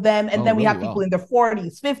lot of them. And then we have people in their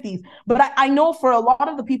 40s, 50s. But I know for a lot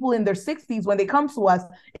of the people in their 60s, when they come to us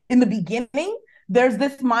in the beginning, there's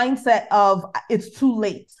this mindset of it's too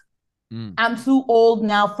late. I'm too old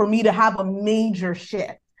now for me to have a major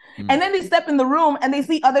shift. And then they step in the room and they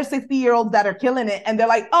see other 60-year-olds that are killing it. And they're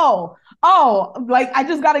like, oh, like I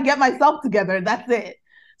just got to get myself together. That's it.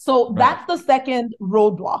 So that's the second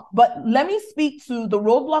roadblock. But let me speak to the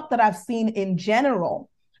roadblock that I've seen in general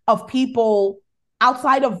of people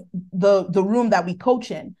outside of the room that we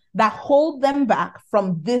coach in that hold them back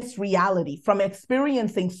from this reality, from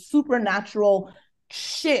experiencing supernatural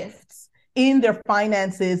shifts in their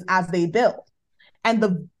finances as they build. And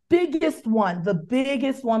the biggest one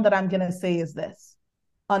that I'm going to say is this: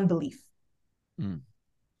 unbelief.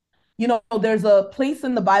 You know, there's a place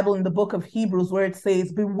in the Bible, in the book of Hebrews, where it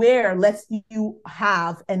says, beware lest you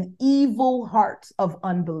have an evil heart of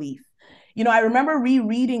unbelief. You know, I remember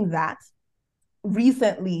rereading that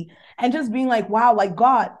recently and just being like, wow, like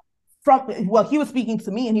God, he was speaking to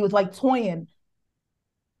me and he was like, Toyin,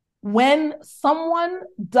 when someone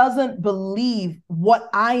doesn't believe what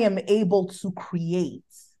I am able to create,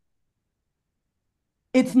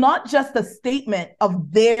 it's not just a statement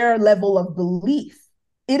of their level of belief.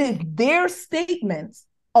 It is their statement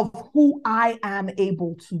of who I am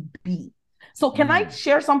able to be. So can I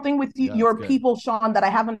share something with you, your people, Sean, that I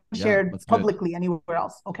haven't shared publicly anywhere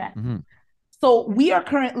else? Okay. So we are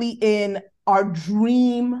currently in our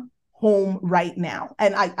dream home right now.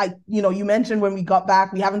 And I, you know, you mentioned when we got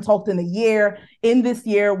back, we haven't talked in a year. In this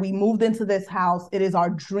year, we moved into this house. It is our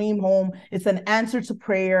dream home. It's an answer to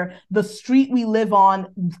prayer. The street we live on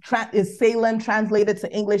is Salem. Translated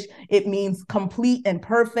to English, it means complete and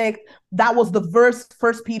perfect. That was the verse,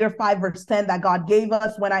 1 Peter 5, verse 10, that God gave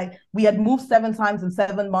us when we had moved 7 times in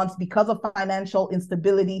 7 months because of financial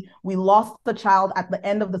instability. We lost the child at the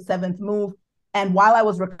end of the 7th move. And while I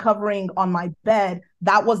was recovering on my bed,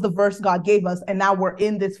 that was the verse God gave us. And now we're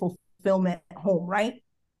in this fulfillment home, right?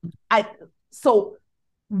 So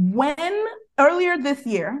when earlier this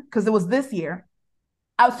year, because it was this year,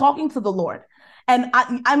 I was talking to the Lord. And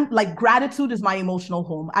I'm like, gratitude is my emotional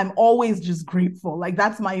home. I'm always just grateful. Like,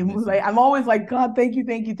 that's like, I'm always like, God, thank you,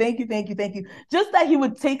 thank you, thank you, thank you, thank you. Just that he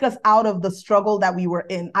would take us out of the struggle that we were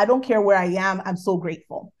in. I don't care where I am. I'm so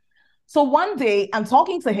grateful. So one day I'm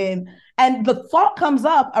talking to him and the thought comes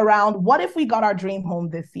up around, what if we got our dream home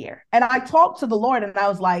this year? And I talked to the Lord and I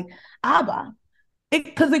was like, Abba,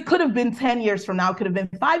 because it could have been 10 years from now, it could have been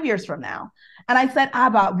 5 years from now. And I said,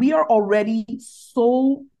 Abba, we are already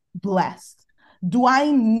so blessed. Do I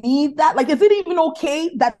need that? Like, is it even okay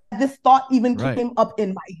that this thought even came up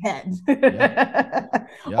in my head? Yeah.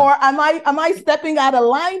 Or am I stepping out of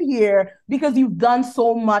line here because you've done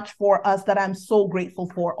so much for us that I'm so grateful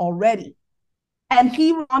for already? And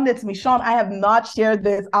he responded to me, Sean, I have not shared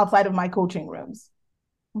this outside of my coaching rooms.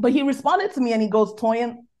 But he responded to me and he goes,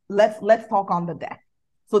 Toyin, let's talk on the deck.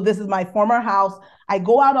 So this is my former house. I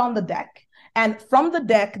go out on the deck. And from the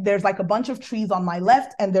deck, there's like a bunch of trees on my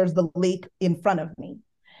left and there's the lake in front of me.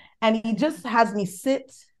 And he just has me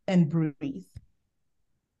sit and breathe.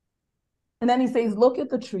 And then he says, look at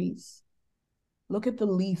the trees. Look at the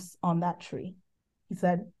leaves on that tree. He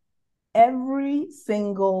said, every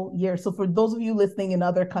single year. So for those of you listening in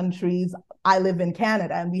other countries, I live in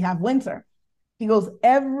Canada and we have winter. He goes,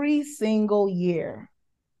 every single year,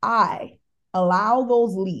 I allow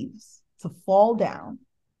those leaves to fall down.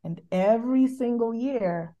 And every single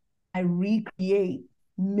year, I recreate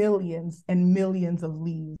millions and millions of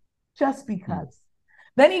leaves just because.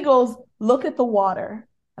 Then he goes, look at the water.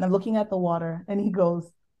 And I'm looking at the water. And he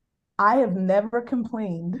goes, I have never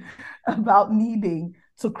complained about needing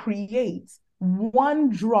to create one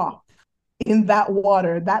drop in that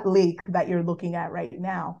water, that lake that you're looking at right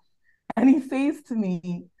now. And he says to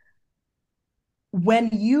me, when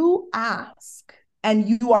you ask, and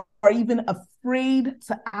you are even afraid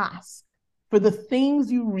to ask for the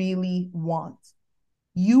things you really want,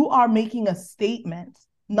 you are making a statement,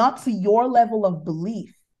 not to your level of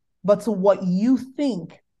belief, but to what you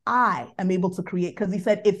think I am able to create. Because he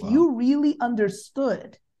said, if you really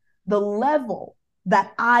understood the level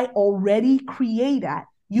that I already create at,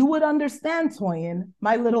 you would understand, Toyin,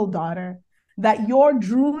 my little daughter, that your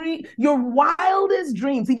wildest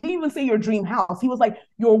dreams, he didn't even say your dream house. He was like,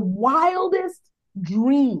 your wildest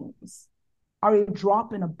dreams are a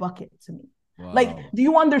drop in a bucket to me. Wow. Like, do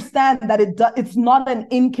you understand that it's not an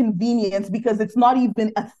inconvenience because it's not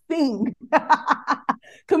even a thing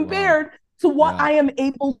compared to what I am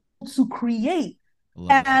able to create?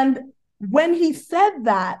 And when he said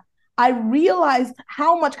that, I realized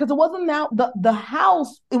how much, because it wasn't now the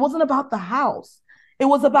house, it wasn't about the house. It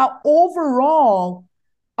was about overall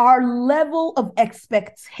our level of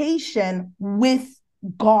expectation with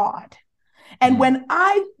God. And when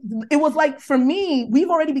it was like, for me, we've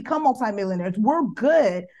already become multimillionaires. We're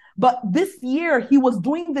good. But this year, he was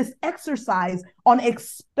doing this exercise on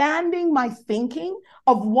expanding my thinking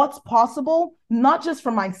of what's possible, not just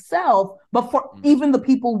for myself, but for even the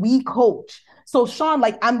people we coach. So Sean,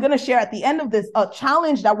 like, I'm going to share at the end of this a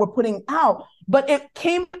challenge that we're putting out, but it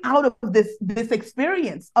came out of this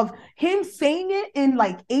experience of him saying it in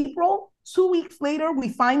like April. 2 weeks later, we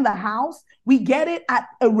find the house. We get it at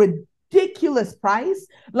a ridiculous price.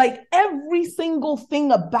 Like, every single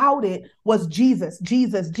thing about it was Jesus,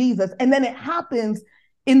 Jesus, Jesus. And then it happens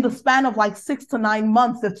in the span of like 6 to 9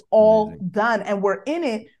 months. It's all done and we're in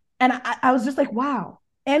it. And I was just like, wow,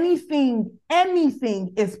 anything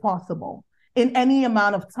is possible in any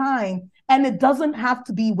amount of time. And it doesn't have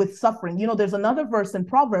to be with suffering. You know, there's another verse in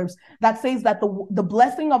Proverbs that says that the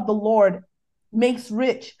blessing of the Lord makes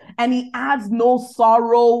rich and he adds no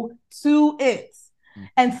sorrow to it.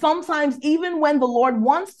 And sometimes even when the Lord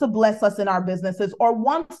wants to bless us in our businesses or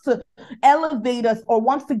wants to elevate us or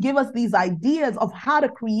wants to give us these ideas of how to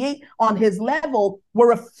create on his level,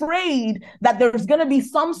 we're afraid that there's going to be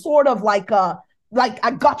some sort of like a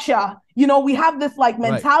gotcha. You know, we have this like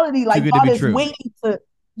mentality, like God is waiting to,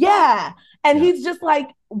 And he's just like,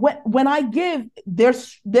 when I give,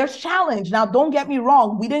 there's challenge. Now, don't get me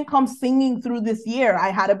wrong. We didn't come singing through this year. I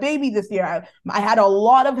had a baby this year. I had a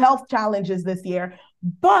lot of health challenges this year,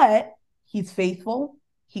 but he's faithful.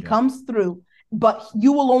 He comes through, but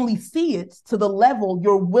you will only see it to the level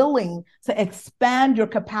you're willing to expand your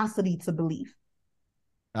capacity to believe.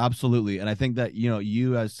 Absolutely. And I think that, you know,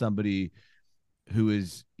 you as somebody who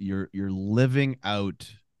is, you're living out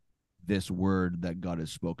this word that God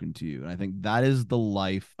has spoken to you. And I think that is the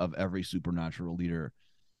life of every supernatural leader,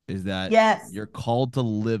 is that you're called to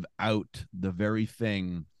live out the very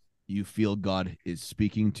thing you feel God is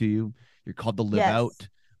speaking to you. You're called to live out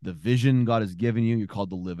the vision God has given you. You're called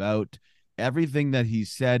to live out everything that he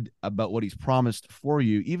said about what he's promised for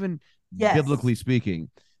you, even Yes. biblically speaking.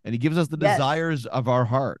 And he gives us the Yes. desires of our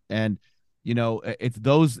heart. And, you know, it's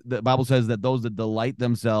those, the Bible says that those that delight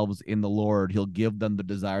themselves in the Lord, he'll give them the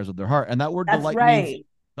desires of their heart. And that word That's delight right. means,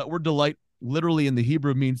 that word delight literally in the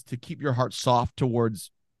Hebrew means to keep your heart soft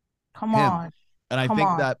towards Come him. on. And I Come think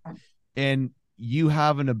on. that, and you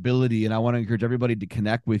have an ability, and I want to encourage everybody to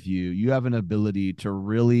connect with you. You have an ability to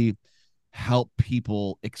really help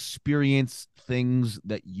people experience things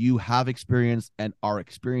that you have experienced and are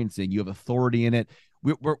experiencing. You have authority in it.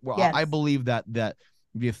 Yes. I believe that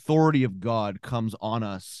the authority of God comes on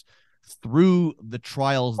us through the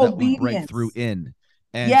trials that we break Obedience. through in.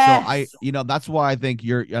 And Yes. so that's why I think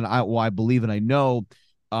I believe, and I know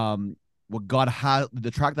what God has, the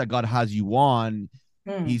track that God has you on,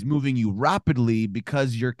 he's moving you rapidly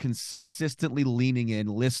because you're consistently leaning in,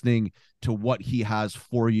 listening to what he has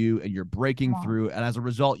for you, and you're breaking through. And as a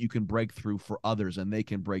result, you can break through for others, and they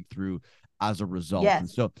can break through as a result. Yes. And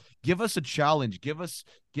so give us a challenge. Give us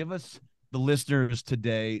the listeners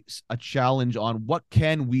today a challenge on what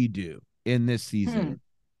can we do in this season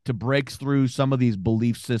to break through some of these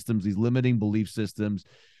belief systems, these limiting belief systems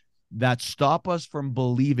that stop us from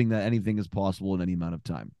believing that anything is possible in any amount of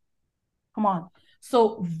time. Come on.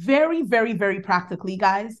 So very, very, very practically,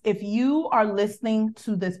 guys, if you are listening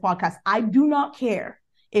to this podcast, I do not care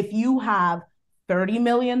if you have $30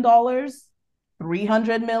 million,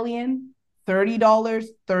 $300 million, $30,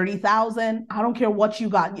 30,000. I don't care what you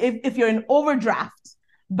got. If you're in overdraft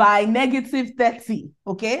by -30,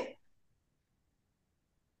 okay?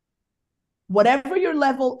 Whatever your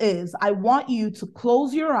level is, I want you to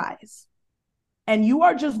close your eyes, and you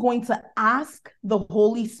are just going to ask the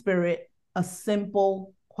Holy Spirit a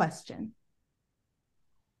simple question.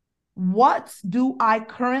 What do I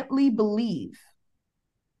currently believe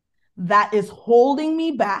that is holding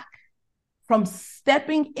me back from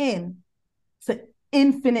stepping in to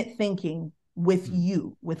infinite thinking with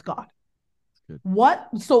you, with God?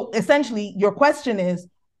 So essentially, your question is,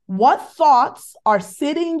 what thoughts are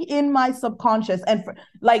sitting in my subconscious? And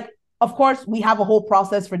of course, we have a whole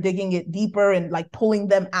process for digging it deeper and like pulling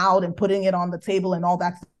them out and putting it on the table and all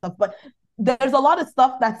that stuff. But there's a lot of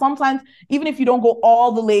stuff that sometimes, even if you don't go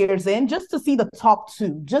all the layers in, just to see the top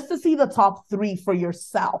 2, just to see the top 3 for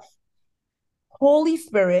yourself. Holy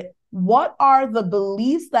Spirit, what are the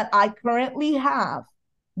beliefs that I currently have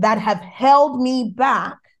that have held me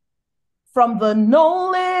back from the no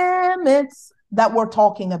limits that we're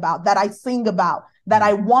talking about, that I sing about, that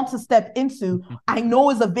I want to step into, I know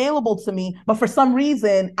is available to me, but for some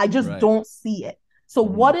reason, I just don't see it. So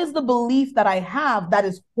what is the belief that I have that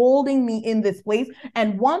is holding me in this place?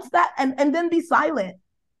 And once that, and then be silent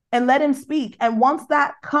and let him speak. And once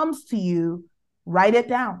that comes to you, write it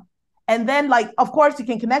down. And then, of course, you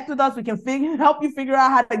can connect with us. We can help you figure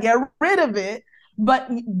out how to get rid of it. But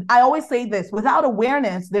I always say this, without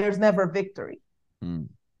awareness, there's never victory.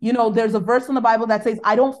 You know, there's a verse in the Bible that says,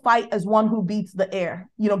 I don't fight as one who beats the air.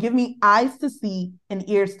 You know, give me eyes to see and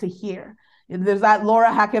ears to hear. There's that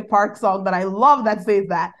Laura Hackett Park song that I love that says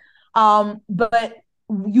that. But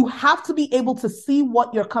you have to be able to see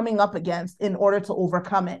what you're coming up against in order to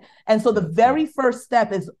overcome it. And so the very first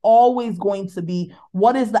step is always going to be,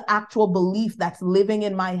 what is the actual belief that's living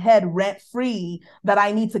in my head rent free that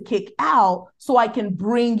I need to kick out so I can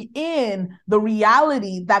bring in the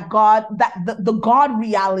reality that the God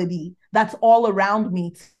reality that's all around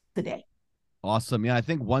me today. Awesome. Yeah, I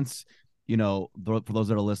think once, for those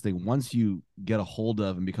that are listening, once you get a hold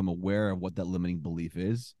of and become aware of what that limiting belief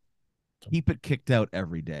is, keep it kicked out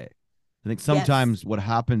every day. I think sometimes what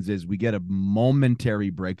happens is we get a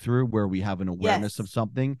momentary breakthrough where we have an awareness of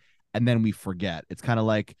something and then we forget. It's kind of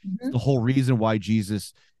like the whole reason why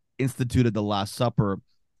Jesus instituted the Last Supper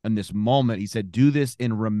in this moment. He said, do this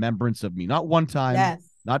in remembrance of me. Not one time,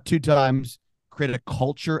 not 2 times. Create a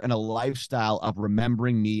culture and a lifestyle of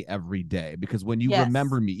remembering me every day. Because when you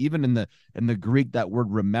remember me, even in the Greek, that word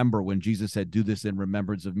remember, when Jesus said, do this in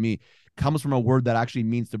remembrance of me, comes from a word that actually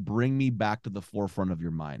means to bring me back to the forefront of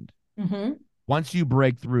your mind. Once you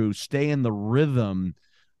break through, stay in the rhythm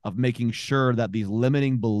of making sure that these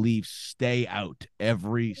limiting beliefs stay out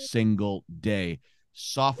every single day.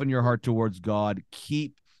 Soften your heart towards God.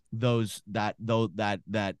 Keep that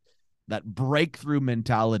breakthrough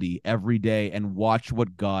mentality every day and watch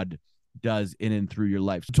what God does in and through your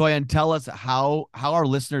life. So, Toyin, tell us how our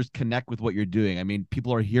listeners connect with what you're doing. I mean,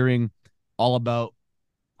 people are hearing all about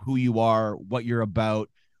who you are, what you're about,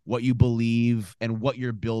 what you believe, and what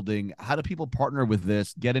you're building. How do people partner with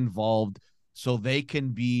this, get involved so they can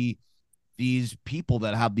be these people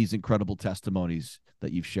that have these incredible testimonies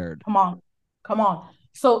that you've shared? Come on.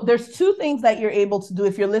 So there's two things that you're able to do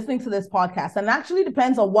if you're listening to this podcast, and it actually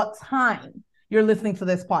depends on what time you're listening to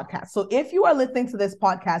this podcast. So if you are listening to this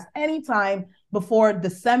podcast anytime before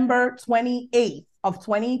December 28th of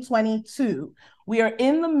 2022, we are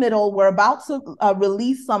in the middle. We're about to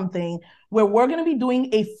release something where we're going to be doing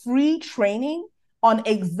a free training on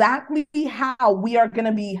exactly how we are going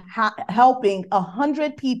to be helping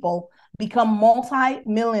 100 people become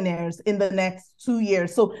multi-millionaires in the next 2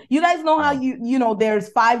 years. So you guys know how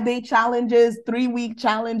there's 5-day challenges, 3-week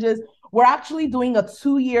challenges. We're actually doing a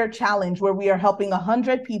 2-year challenge where we are helping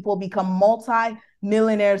 100 people become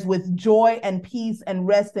multi-millionaires with joy and peace and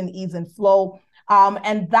rest and ease and flow.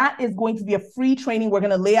 And that is going to be a free training. We're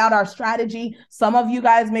going to lay out our strategy. Some of you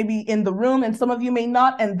guys may be in the room and some of you may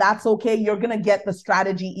not, and that's okay. You're going to get the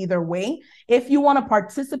strategy either way. If you want to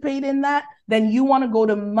participate in that, then you want to go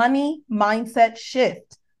to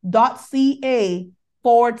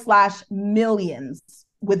moneymindset.ca/millions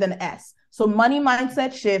with an S. So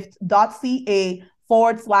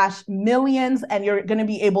moneymindsetShift.ca/millions, and you're going to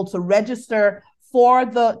be able to register for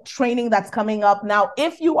the training that's coming up. Now,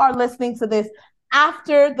 if you are listening to this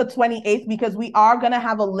after the 28th, because we are going to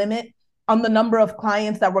have a limit on the number of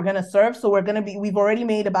clients that we're going to serve. So we've already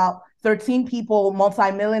made about 13 people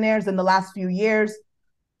multimillionaires in the last few years.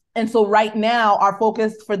 And so right now, our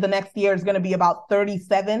focus for the next year is going to be about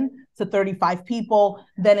 37 to 35 people.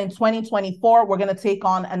 Then in 2024, we're going to take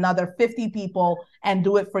on another 50 people and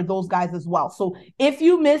do it for those guys as well. So if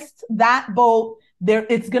you missed that boat,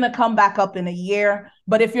 it's going to come back up in a year.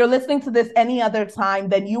 But if you're listening to this any other time,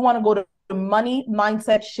 then you want to go to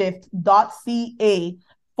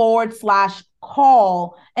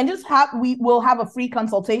moneymindsetShift.ca/call and we will have a free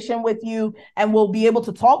consultation with you, and we'll be able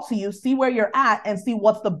to talk to you, see where you're at, and see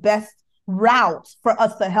what's the best route for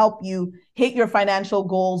us to help you hit your financial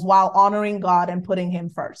goals while honoring God and putting him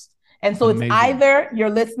first. And so It's either you're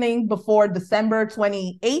listening before December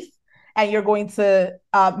 28th and you're going to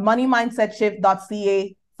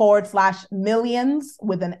moneymindsetShift.ca/millions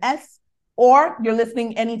with an S, or you're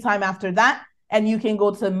listening anytime after that, and you can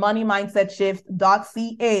go to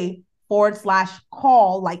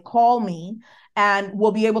moneymindsetShift.ca/call, like call me, and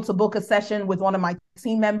we'll be able to book a session with one of my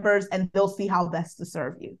team members, and they'll see how best to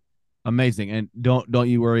serve you. Amazing. And don't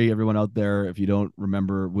you worry, everyone out there, if you don't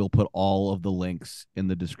remember, we'll put all of the links in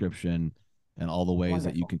the description and all the ways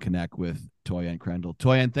that you can connect with Toyin Crandall.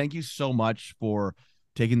 Toyin, thank you so much for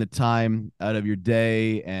taking the time out of your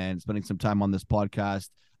day and spending some time on this podcast.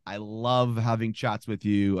 I love having chats with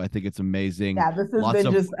you. I think it's amazing. Yeah, this has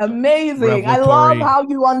been just amazing. I love how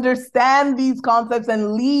you understand these concepts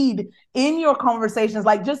and lead in your conversations.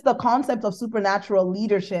 Like just the concept of supernatural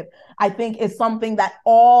leadership, I think is something that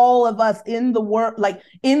all of us in the world, like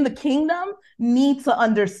in the kingdom, need to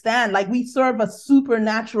understand. Like we serve a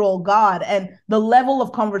supernatural God, and the level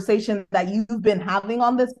of conversation that you've been having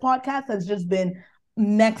on this podcast has just been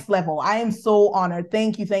next level. I am so honored.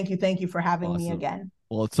 Thank you for having me again.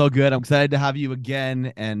 Well, it's so good. I'm excited to have you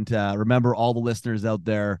again. And remember, all the listeners out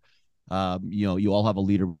there, you all have a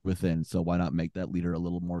leader within. So why not make that leader a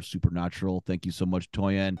little more supernatural? Thank you so much,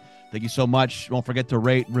 Toyin. Thank you so much. Don't forget to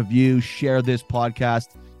rate, review, share this podcast.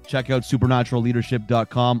 Check out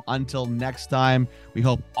supernaturalleadership.com. Until next time, we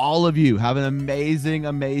hope all of you have an amazing,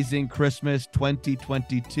 amazing Christmas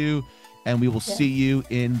 2022. And we will see you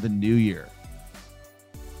in the new year.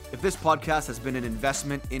 If this podcast has been an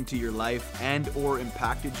investment into your life and or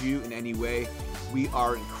impacted you in any way, we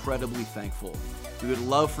are incredibly thankful. We would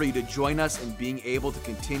love for you to join us in being able to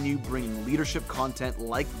continue bringing leadership content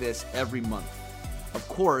like this every month. Of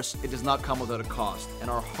course, it does not come without a cost, and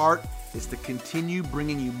our heart is to continue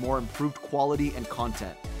bringing you more improved quality and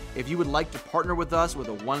content. If you would like to partner with us with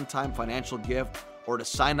a one-time financial gift or to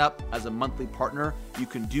sign up as a monthly partner, you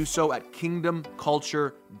can do so at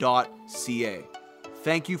kingdomculture.ca.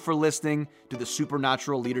 Thank you for listening to the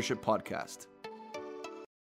Supernatural Leadership Podcast.